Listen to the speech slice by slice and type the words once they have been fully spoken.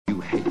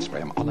hate.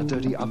 Spray him on a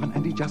dirty oven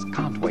and he just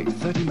can't wait.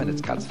 30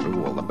 minutes cuts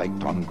through all the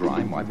baked-on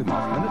grime. Wipe him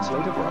off minutes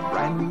later for a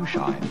brand new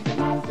shine.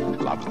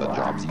 Loves the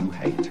jobs you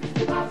hate.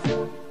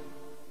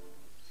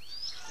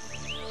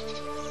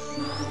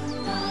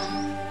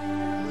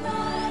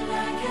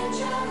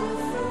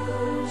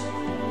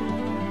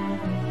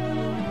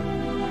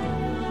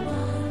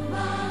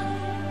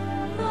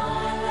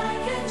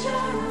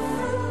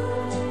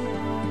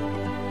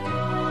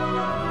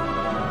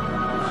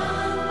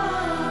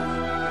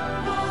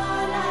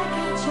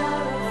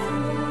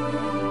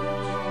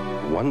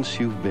 Once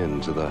you've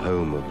been to the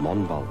home of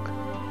Monbulk,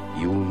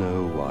 you'll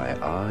know why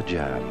our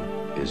jam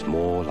is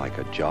more like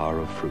a jar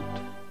of fruit.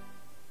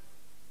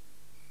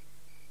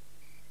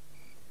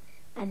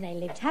 And they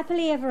lived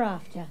happily ever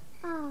after.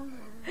 Oh.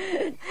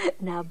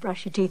 Now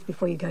brush your teeth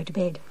before you go to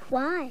bed.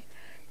 Why?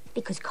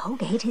 Because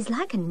Colgate is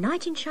like a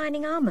knight in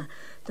shining armour.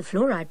 The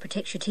fluoride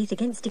protects your teeth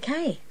against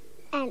decay.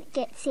 And it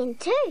gets in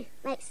too.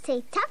 Makes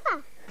teeth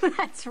tougher.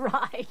 That's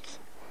right.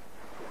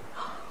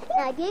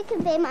 Now you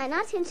can be my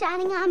knight in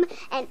shining armour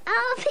and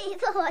I'll be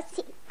the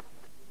horsey.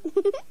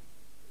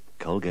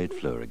 Colgate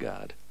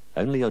Fluoriguard.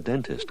 Only your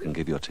dentist can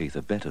give your teeth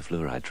a better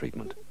fluoride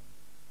treatment.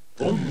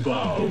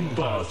 Oompa,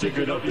 oompa, stick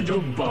it up the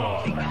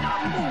jumpa.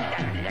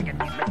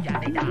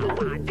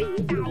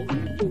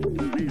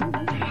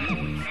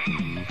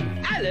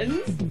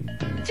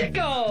 Alan's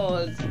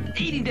chickles.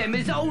 Eating them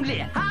is only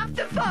half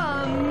the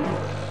fun.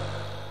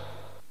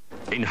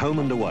 In Home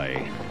and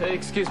Away,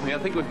 Excuse me, I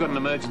think we've got an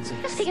emergency.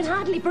 He can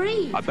hardly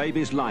breathe. a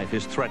baby's life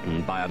is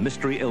threatened by a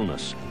mystery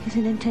illness. He's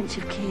in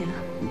intensive care.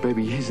 The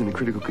baby is in a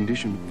critical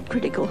condition.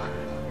 Critical.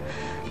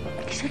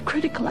 He said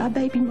critical, our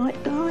baby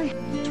might die.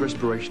 His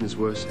respiration is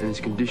worse and his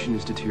condition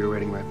is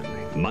deteriorating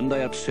rapidly.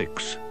 Monday at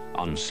 6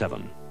 on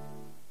 7.